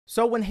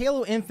So when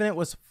Halo Infinite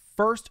was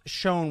first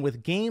shown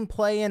with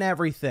gameplay and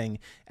everything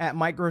at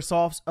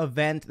Microsoft's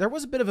event, there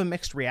was a bit of a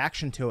mixed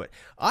reaction to it.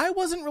 I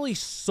wasn't really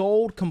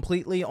sold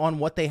completely on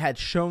what they had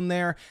shown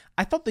there.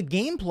 I thought the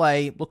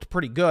gameplay looked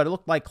pretty good. It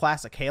looked like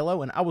classic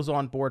Halo, and I was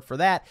on board for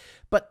that.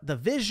 But the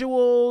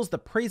visuals, the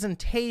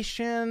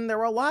presentation, there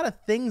were a lot of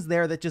things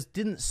there that just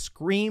didn't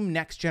scream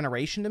next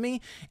generation to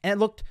me. And it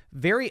looked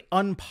very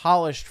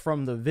unpolished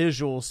from the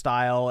visual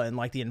style and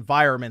like the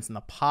environments and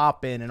the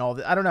pop-in and all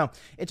that. I don't know.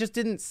 It just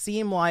didn't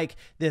seem like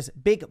this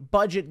big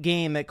budget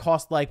game that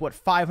cost like, what,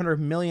 $500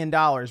 million,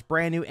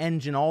 brand new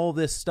engine, all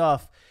this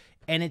stuff.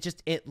 And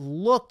it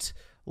looked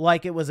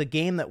like it was a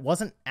game that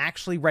wasn't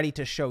actually ready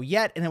to show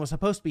yet, and it was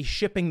supposed to be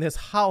shipping this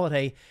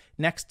holiday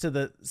next to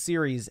the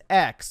Series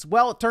X.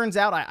 Well, it turns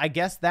out, I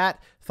guess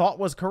that thought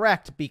was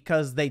correct,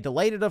 because they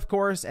delayed it, of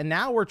course, and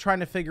now we're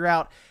trying to figure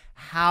out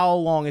how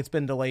long it's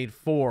been delayed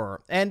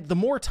for. And the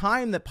more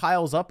time that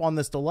piles up on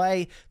this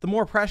delay, the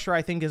more pressure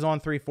I think is on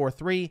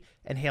 343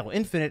 and Halo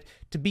Infinite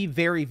to be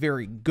very,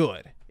 very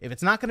good. If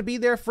it's not going to be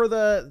there for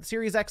the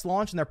Series X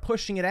launch and they're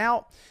pushing it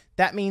out,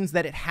 that means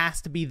that it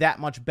has to be that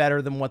much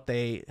better than what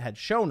they had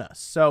shown us.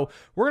 So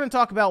we're going to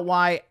talk about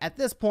why, at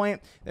this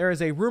point, there is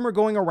a rumor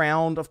going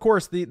around. Of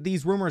course,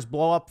 these rumors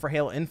blow up for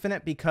Halo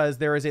Infinite because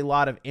there is a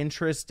lot of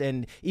interest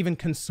and even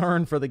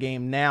concern for the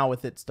game now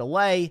with its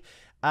delay.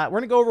 We're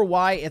going to go over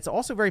why it's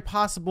also very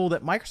possible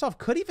that Microsoft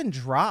could even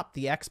drop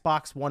the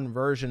Xbox One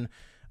version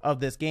of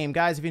this game.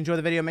 Guys, if you enjoy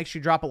the video, make sure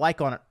you drop a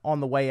like on it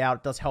on the way out.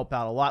 It does help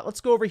out a lot. Let's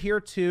go over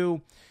here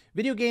to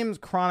Video Games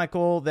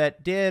Chronicle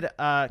that did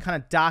kind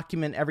of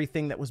document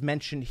everything that was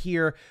mentioned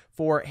here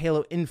for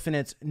Halo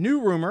Infinite's new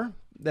rumor.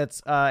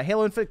 That's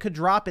Halo Infinite could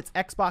drop its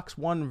Xbox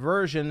One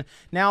version.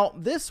 Now,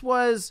 this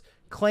was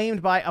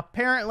claimed by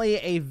apparently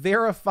a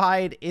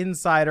verified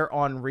insider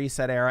on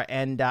Reset Era,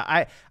 and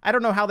I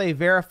don't know how they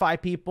verify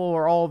people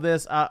or all of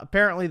this.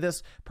 Apparently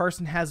this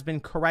person has been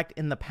correct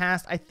in the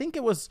past. I think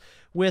it was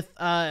with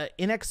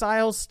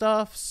inXile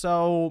stuff,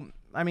 so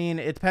I mean,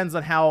 it depends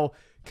on how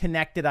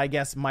connected, I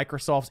guess,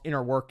 Microsoft's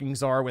inner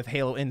workings are with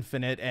Halo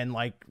Infinite and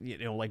like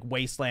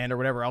Wasteland or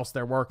whatever else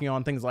they're working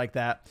on, things like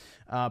that.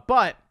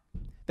 But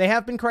they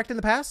have been correct in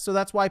the past, so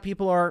that's why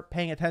people are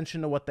paying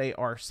attention to what they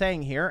are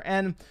saying here.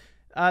 And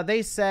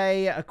they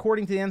say,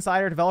 according to the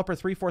insider, developer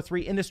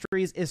 343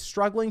 Industries is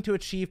struggling to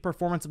achieve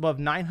performance above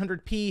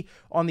 900p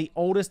on the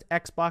oldest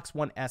Xbox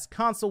One S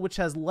console, which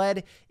has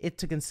led it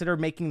to consider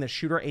making the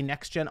shooter a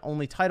next-gen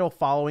only title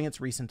following its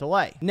recent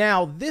delay.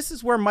 Now, this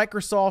is where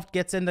Microsoft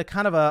gets into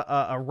kind of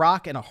a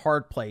rock and a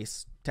hard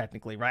place,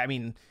 technically, right? I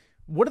mean,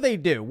 what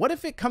do? What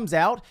if it comes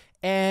out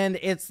and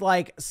it's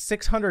like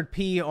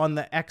 600p on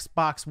the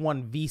Xbox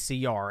One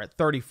VCR at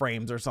 30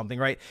 frames or something,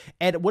 right?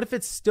 And what if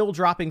it's still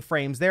dropping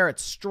frames there?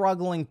 It's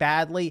struggling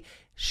badly.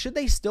 Should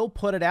they still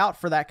put it out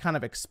for that kind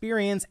of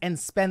experience and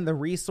spend the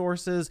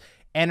resources,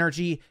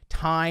 energy,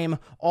 time,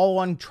 all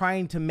on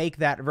trying to make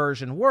that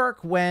version work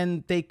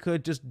when they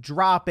could just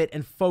drop it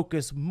and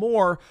focus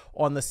more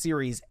on the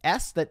Series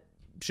S that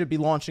should be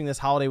launching this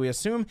holiday, we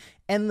assume,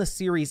 and the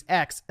Series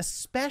X,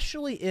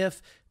 especially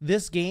if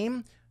this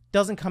game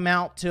doesn't come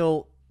out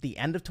till the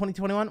end of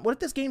 2021. What if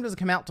this game doesn't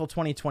come out till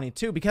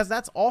 2022? Because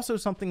that's also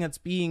something that's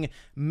being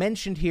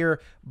mentioned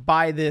here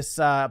by this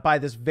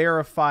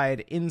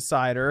verified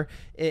insider,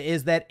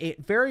 is that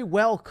it very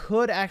well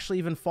could actually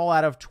even fall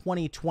out of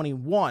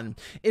 2021.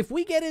 If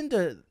we get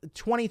into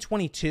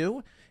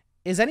 2022,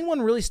 is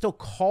anyone really still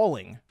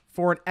calling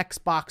for an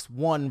Xbox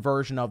One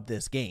version of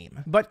this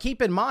game? But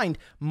keep in mind,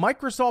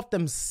 Microsoft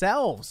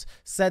themselves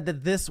said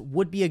that this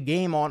would be a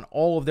game on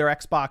all of their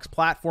Xbox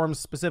platforms,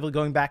 specifically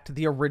going back to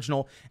the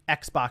original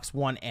Xbox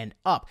One and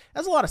up.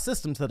 There's a lot of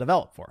systems to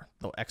develop for.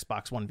 The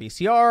Xbox One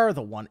VCR,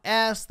 the One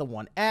S, the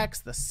One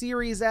X, the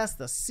Series S,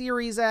 the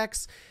Series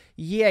X.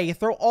 Yeah, you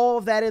throw all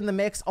of that in the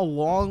mix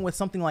along with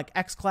something like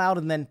xCloud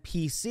and then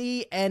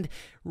PC, and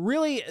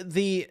really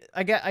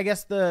I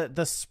guess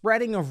the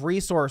spreading of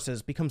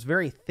resources becomes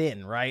very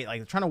thin, right?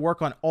 Like trying to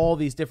work on all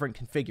these different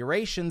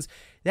configurations.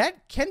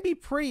 That can be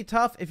pretty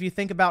tough if you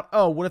think about,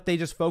 oh, what if they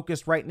just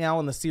focused right now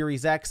on the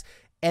Series X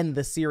and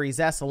the Series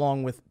S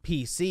along with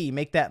PC,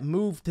 make that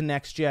move to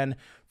next gen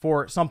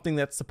for something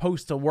that's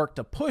supposed to work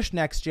to push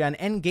next gen,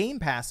 and Game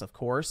Pass, of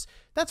course.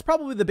 That's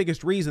probably the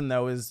biggest reason,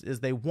 though, is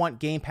they want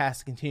Game Pass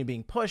to continue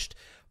being pushed.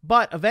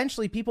 But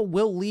eventually people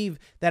will leave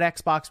that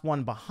Xbox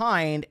One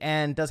behind,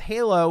 and does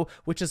Halo,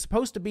 which is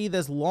supposed to be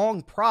this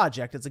long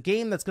project, it's a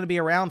game that's going to be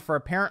around for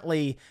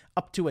apparently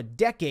up to a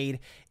decade,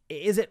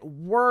 is it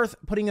worth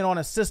putting it on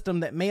a system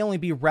that may only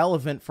be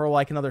relevant for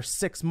like another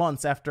 6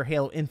 months after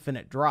Halo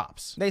Infinite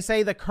drops? They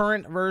say the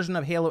current version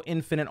of Halo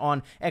Infinite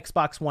on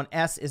Xbox One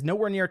S is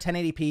nowhere near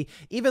 1080p,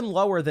 even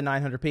lower than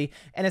 900p,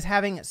 and is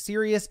having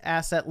serious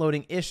asset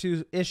loading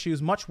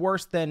issues much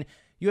worse than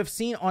you have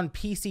seen on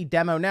PC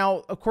demo.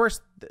 Now, of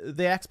course,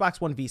 the Xbox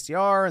One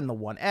VCR and the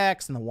One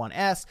X and the One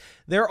S,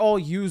 they're all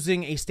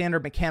using a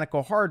standard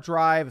mechanical hard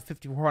drive, a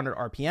 5400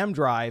 RPM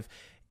drive.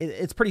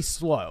 it's pretty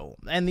slow.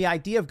 And the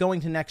idea of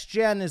going to next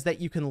gen is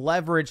that you can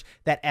leverage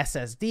that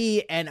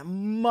SSD and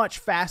much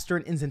faster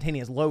and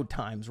instantaneous load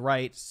times,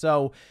 right?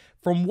 So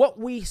from what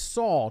we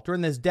saw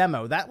during this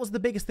demo, that was the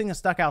biggest thing that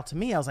stuck out to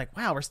me. I was like,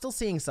 wow, we're still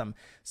seeing some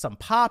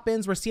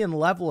pop-ins. We're seeing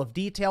level of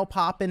detail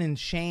pop in and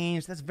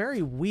change. That's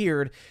very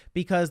weird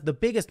because the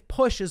biggest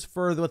push is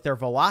for with their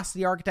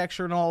velocity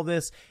architecture and all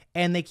this,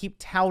 and they keep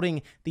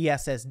touting the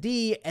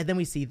SSD, and then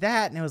we see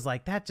that, and it was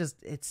like,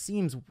 it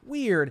seems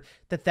weird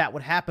that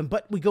would happen.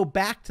 But we go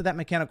back to that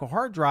mechanical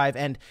hard drive,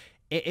 and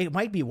it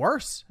might be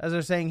worse, as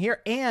they're saying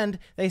here. And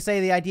they say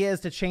the idea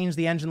is to change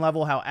the engine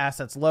level, how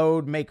assets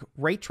load, make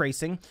ray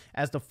tracing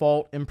as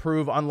default,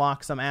 improve,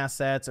 unlock some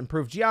assets,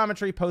 improve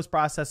geometry,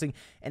 post-processing,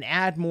 and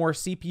add more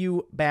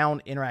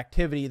CPU-bound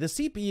interactivity. The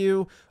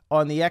CPU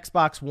on the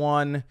Xbox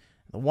One,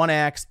 the One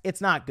X, it's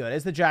not good.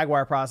 It's the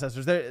Jaguar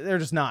processors. They're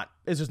just not.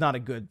 It's just not a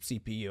good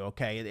CPU,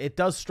 okay? It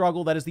does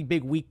struggle. That is the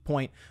big weak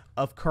point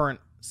of current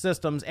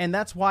systems, and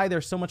that's why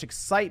there's so much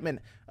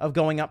excitement of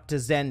going up to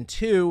Zen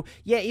 2.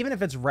 Yeah, even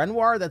if it's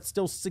Renoir, that's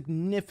still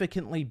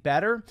significantly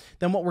better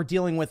than what we're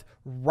dealing with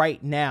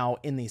right now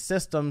in these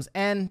systems.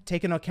 And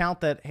take into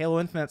account that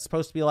Halo Infinite's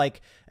supposed to be like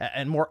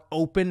a more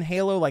open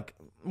Halo, like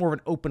more of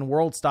an open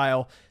world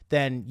style,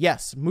 then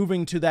yes,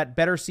 moving to that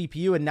better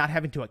CPU and not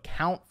having to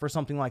account for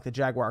something like the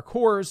Jaguar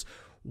cores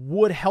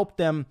would help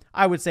them,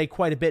 I would say,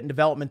 quite a bit in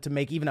development to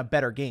make even a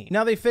better game.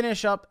 Now, they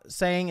finish up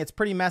saying it's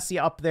pretty messy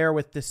up there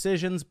with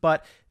decisions,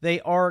 but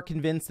they are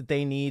convinced that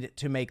they need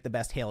to make the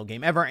best Halo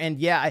game ever. And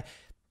yeah,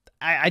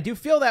 I do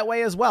feel that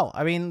way as well.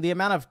 I mean, the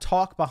amount of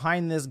talk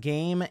behind this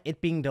game,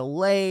 it being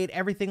delayed,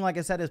 everything, like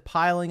I said, is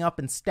piling up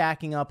and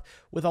stacking up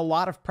with a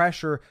lot of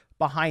pressure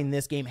behind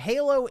this game.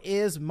 Halo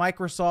is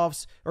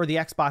Microsoft's, or the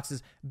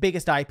Xbox's,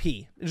 biggest IP.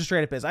 It just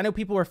straight up is. I know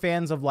people are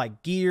fans of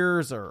like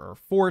Gears or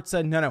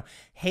Forza. No.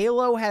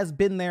 Halo has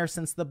been there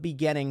since the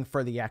beginning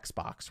for the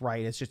Xbox,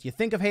 right? It's just, you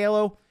think of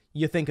Halo,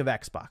 you think of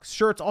Xbox.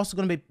 Sure, it's also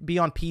going to be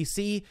on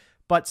PC,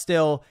 but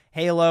still,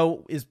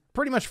 Halo is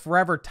pretty much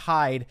forever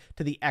tied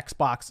to the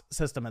Xbox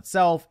system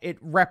itself. It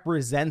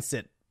represents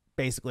it,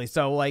 basically.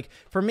 So, like,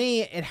 for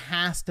me, it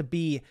has to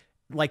be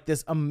like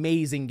this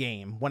amazing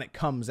game when it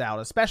comes out,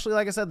 especially,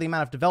 like I said, the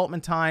amount of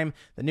development time,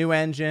 the new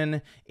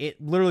engine,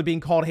 it literally being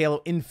called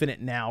Halo Infinite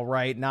now,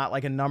 right? Not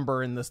like a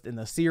number in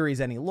the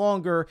series any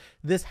longer.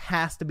 This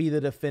has to be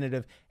the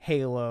definitive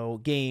Halo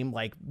game,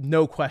 like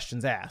no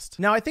questions asked.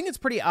 Now, I think it's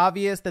pretty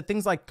obvious that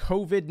things like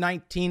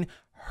COVID-19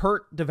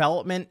 hurt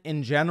development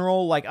in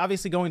general. Like,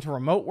 obviously going to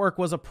remote work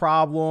was a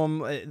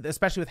problem,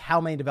 especially with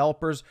how many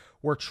developers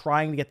were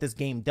trying to get this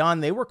game done.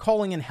 They were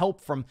calling in help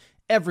from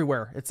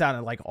everywhere. It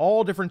sounded like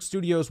all different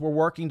studios were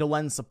working to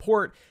lend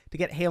support to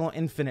get Halo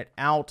Infinite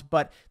out,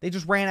 but they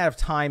just ran out of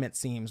time, it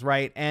seems,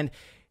 right? And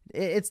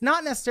it's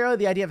not necessarily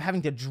the idea of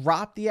having to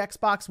drop the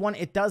Xbox One.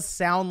 It does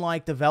sound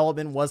like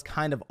development was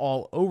kind of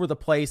all over the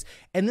place,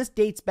 and this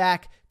dates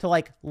back to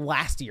like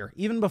last year,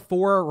 even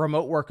before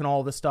remote work and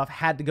all this stuff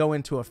had to go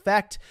into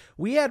effect.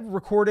 We had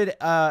recorded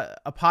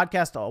a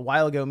podcast a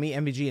while ago, me,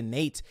 MVG, and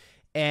Nate,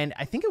 and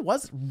I think it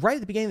was right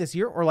at the beginning of this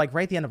year or like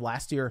right at the end of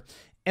last year.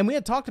 And we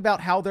had talked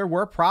about how there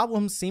were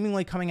problems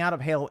seemingly coming out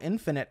of Halo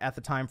Infinite at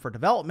the time for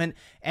development.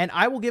 And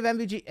I will give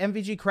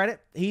MVG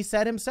credit. He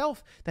said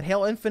himself that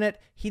Halo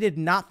Infinite, he did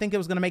not think it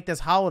was going to make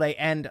this holiday.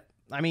 And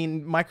I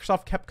mean,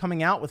 Microsoft kept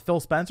coming out with Phil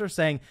Spencer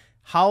saying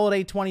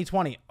holiday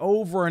 2020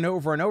 over and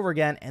over and over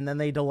again. And then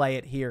they delay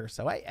it here.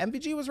 So hey,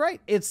 MVG was right.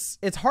 It's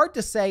hard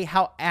to say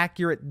how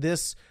accurate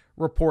this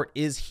report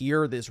is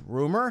here, this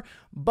rumor.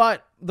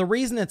 But the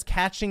reason it's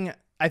catching,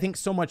 I think,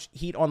 so much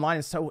heat online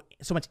and so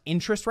much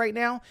interest right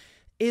now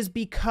is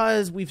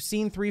because we've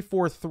seen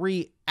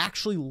 343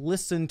 actually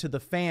listen to the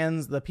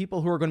fans, the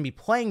people who are going to be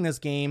playing this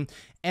game.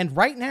 And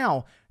right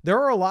now, there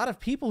are a lot of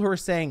people who are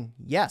saying,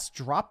 yes,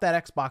 drop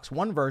that Xbox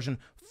One version,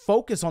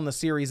 focus on the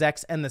Series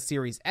X and the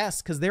Series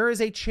S, because there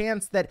is a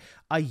chance that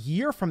a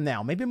year from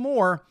now, maybe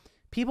more,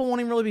 people won't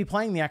even really be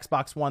playing the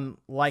Xbox One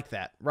like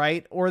that,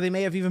 right? Or they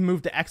may have even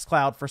moved to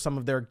xCloud for some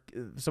of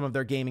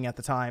their gaming at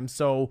the time.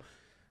 So,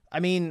 I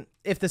mean,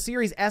 if the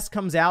Series S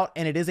comes out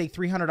and it is a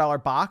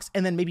 $300 box,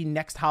 and then maybe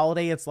next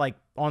holiday it's like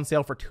on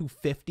sale for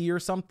 $250 or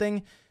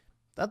something,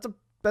 that's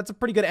a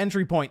pretty good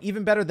entry point.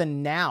 Even better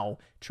than now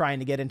trying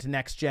to get into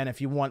next gen if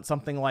you want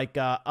something like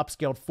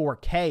upscaled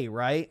 4K,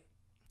 right?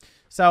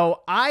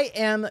 So I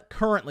am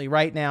currently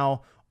right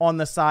now on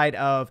the side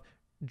of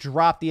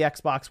drop the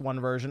Xbox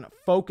One version,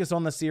 focus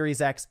on the Series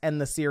X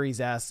and the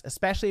Series S,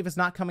 especially if it's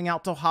not coming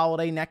out till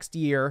holiday next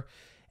year,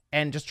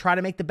 and just try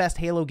to make the best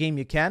Halo game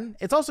you can.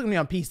 It's also going to be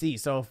on PC,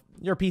 so if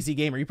you're a PC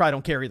gamer, you probably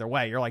don't care either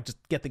way. You're like, just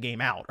get the game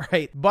out,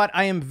 right? But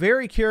I am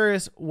very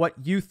curious what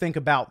you think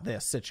about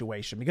this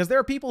situation, because there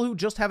are people who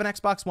just have an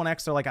Xbox One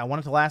X. They're like, I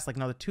want it to last like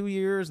another 2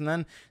 years,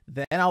 and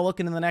then I'll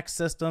look into the next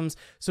systems.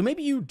 So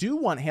maybe you do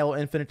want Halo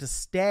Infinite to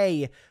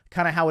stay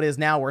kind of how it is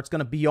now, where it's going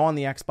to be on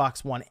the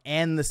Xbox One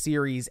and the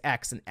Series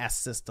X and S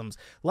systems.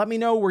 Let me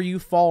know where you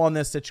fall on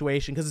this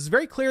situation, because it's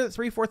very clear that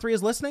 343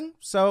 is listening.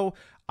 So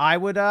I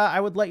would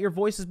let your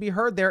voices be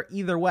heard there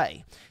either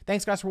way.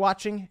 Thanks, guys, for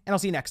watching, and I'll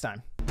see you next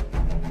time.